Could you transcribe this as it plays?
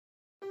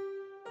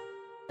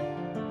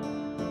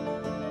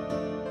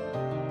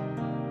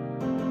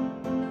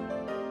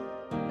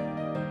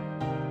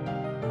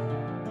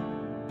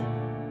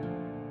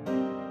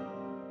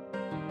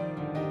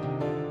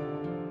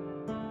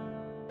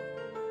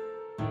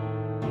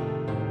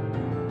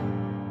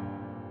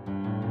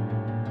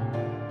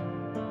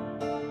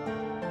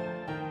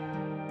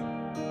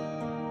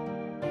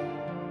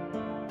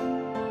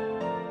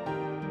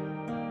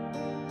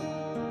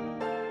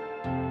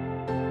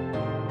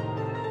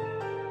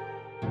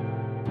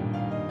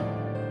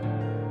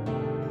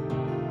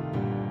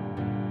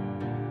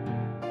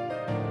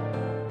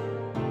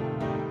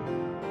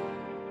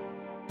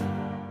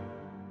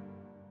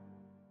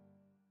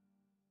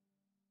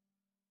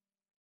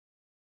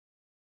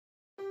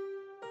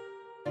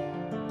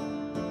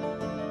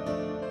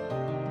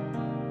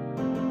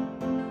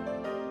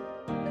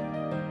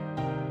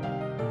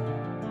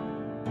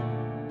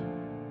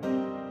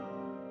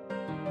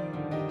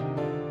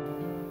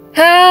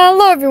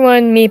Hello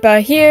everyone,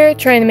 Mipa here,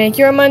 trying to make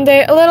your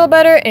Monday a little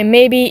better and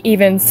maybe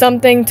even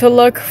something to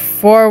look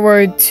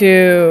forward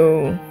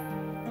to.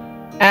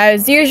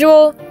 As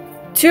usual,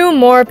 2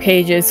 more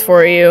pages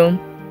for you.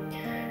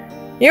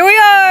 Here we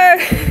are!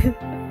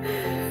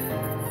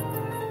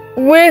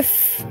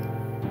 With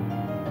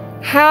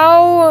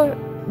how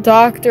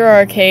Dr.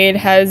 Arcade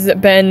has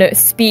been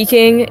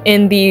speaking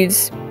in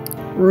these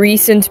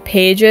recent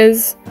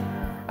pages,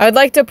 I'd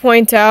like to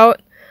point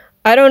out,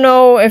 I don't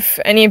know if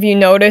any of you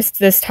noticed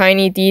this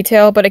tiny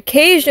detail, but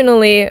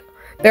occasionally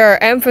there are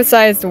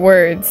emphasized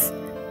words,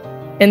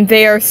 and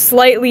they are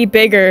slightly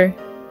bigger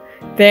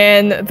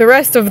than the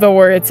rest of the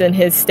words in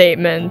his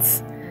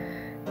statements.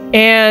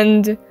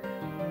 And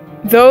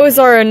those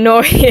are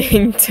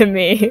annoying to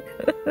me.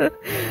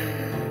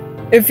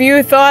 If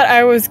you thought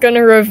I was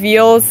gonna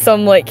reveal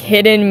some like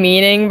hidden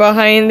meaning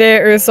behind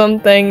it or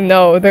something,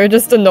 no, they're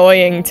just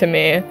annoying to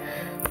me.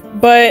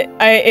 But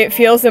it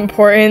feels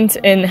important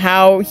in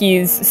how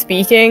he's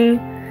speaking,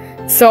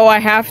 so I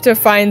have to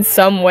find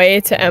some way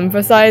to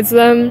emphasize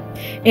them,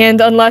 and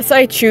unless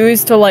I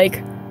choose to,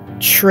 like,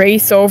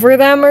 trace over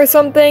them or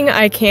something,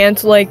 I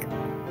can't, like,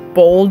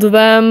 bold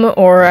them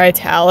or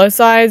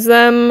italicize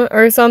them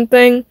or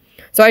something,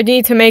 so I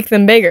need to make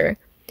them bigger.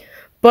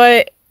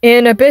 But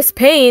in Abyss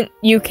Paint,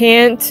 you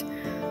can't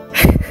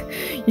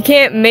you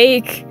can't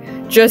make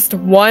just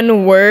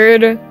one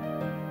word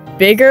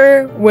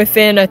bigger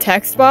within a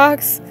text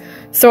box,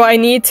 so I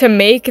need to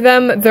make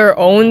them their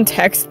own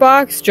text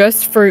box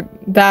just for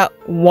that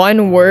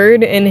one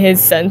word in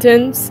his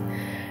sentence,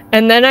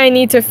 and then I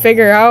need to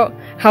figure out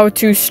how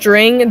to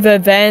string the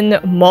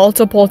then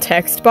multiple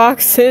text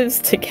boxes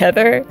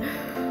together.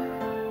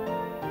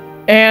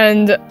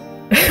 And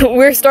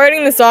we're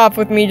starting this off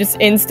with me just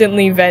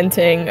instantly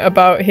venting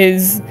about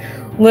his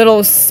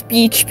little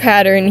speech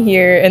pattern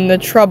here and the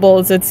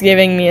troubles it's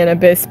giving me in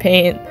Abyss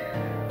Paint,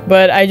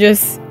 but I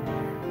just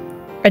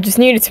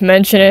needed to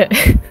mention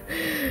it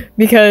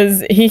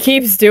because he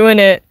keeps doing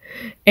it,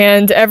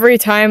 and every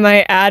time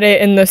I add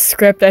it in the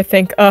script I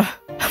think, I'm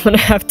gonna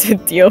have to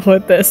deal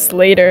with this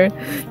later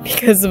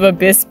because of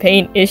Abyss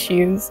Paint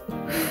issues.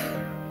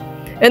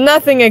 And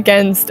nothing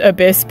against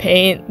Abyss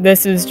Paint,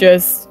 this is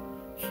just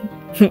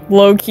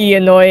low-key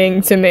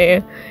annoying to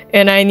me,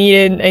 and I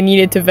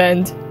needed to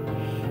vent.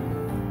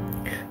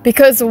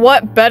 Because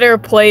what better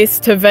place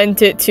to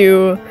vent it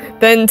to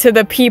than to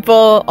the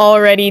people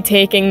already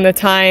taking the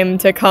time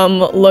to come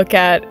look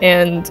at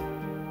and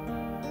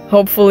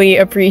hopefully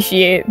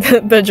appreciate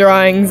the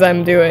drawings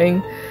I'm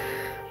doing.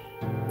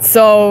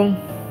 So,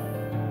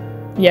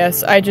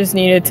 yes, I just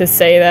needed to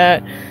say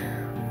that.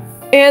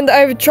 And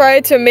I've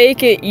tried to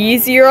make it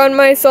easier on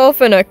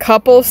myself in a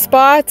couple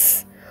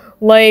spots.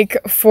 Like,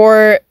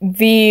 for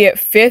the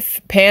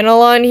 5th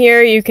panel on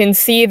here, you can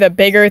see the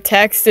bigger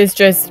text is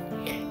just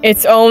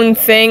its own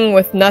thing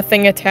with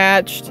nothing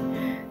attached,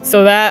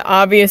 so that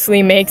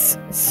obviously makes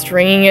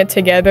stringing it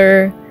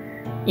together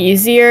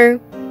easier.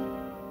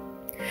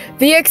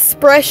 The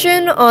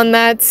expression on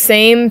that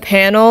same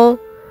panel,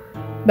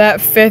 that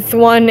 5th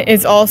one,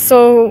 is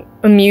also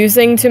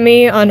amusing to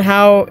me on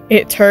how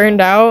it turned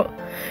out,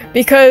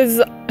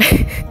 because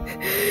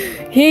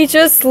he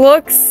just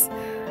looks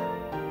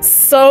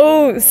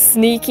so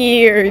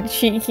sneaky or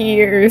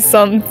cheeky or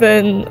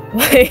something.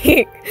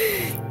 Like,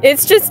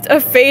 it's just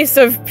a face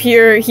of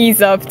pure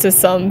he's up to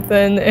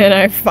something, and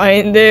I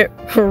find it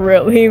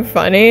really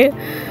funny.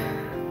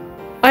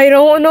 I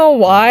don't know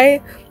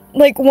why.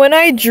 Like, when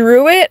I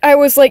drew it, I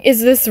was like,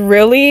 is this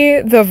really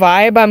the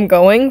vibe I'm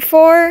going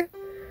for?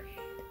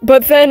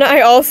 But then I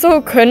also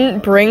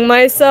couldn't bring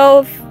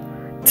myself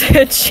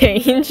to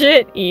change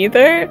it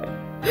either.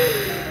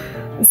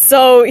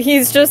 So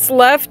he's just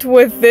left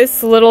with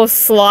this little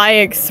sly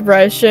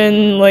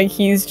expression, like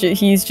he's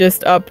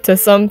just up to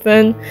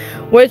something,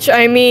 which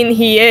I mean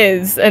he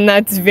is, and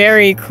that's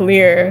very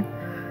clear.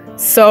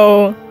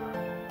 So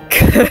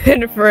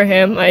good for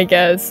him, I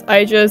guess.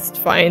 I just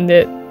find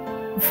it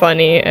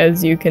funny,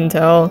 as you can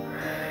tell.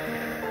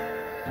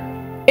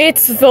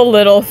 It's the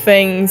little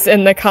things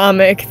in the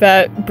comic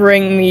that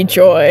bring me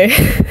joy.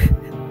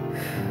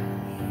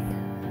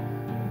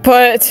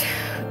 But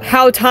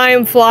how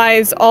time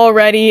flies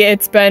already.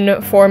 It's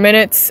been 4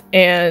 minutes,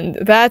 and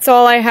that's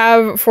all I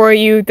have for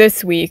you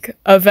this week.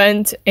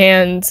 Event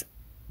and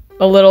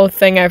a little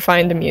thing I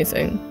find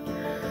amusing.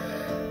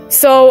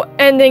 So,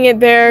 ending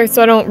it there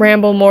so I don't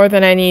ramble more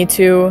than I need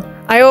to.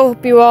 I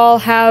hope you all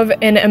have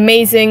an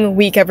amazing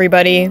week,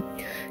 everybody.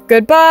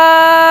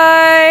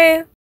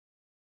 Goodbye!